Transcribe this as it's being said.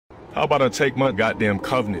How about I take my goddamn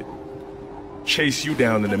covenant? Chase you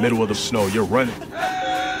down in the middle of the snow, you're running.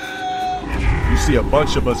 You see a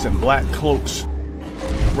bunch of us in black cloaks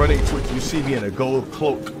running towards you. See me in a gold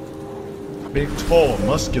cloak. Big, tall,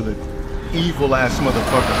 muscular, evil-ass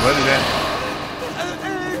motherfucker running at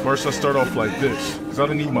me. First I start off like this, because I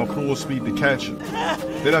don't need my full speed to catch you.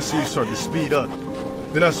 Then I see you start to speed up.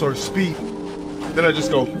 Then I start to speed. Then I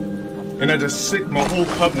just go, and I just sick my whole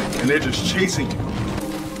covenant, and they're just chasing you.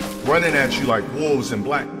 Running at you like wolves in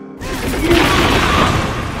black.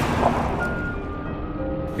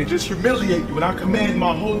 They just humiliate you, and I command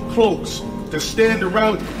my whole cloaks to stand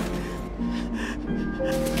around you.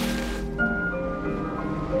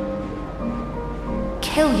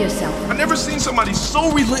 Kill yourself. I've never seen somebody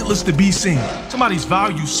so relentless to be seen. Somebody's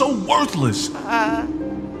value so worthless. I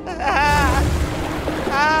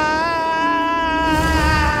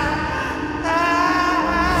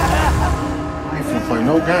ain't finna play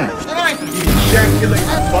no games. You ejaculate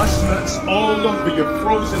bust nuts all over your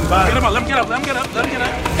frozen body. Get him up, let him get up, let him get up, let him get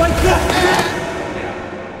up. Like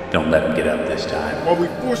that. Don't let him get up this time. While we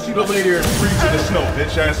force you to lay there and freeze in the snow,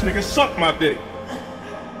 bitch ass nigga, suck my dick.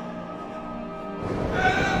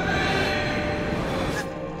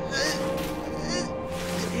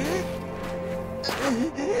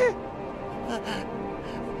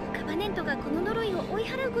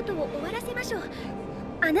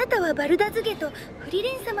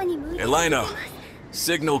 Elena,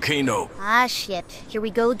 signal Kino. Ah, shit. Here we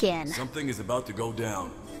go again. Something is about to go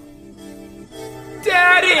down.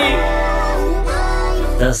 Daddy!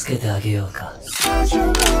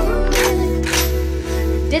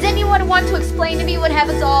 Did anyone want to explain to me what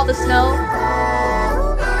happens to all the snow?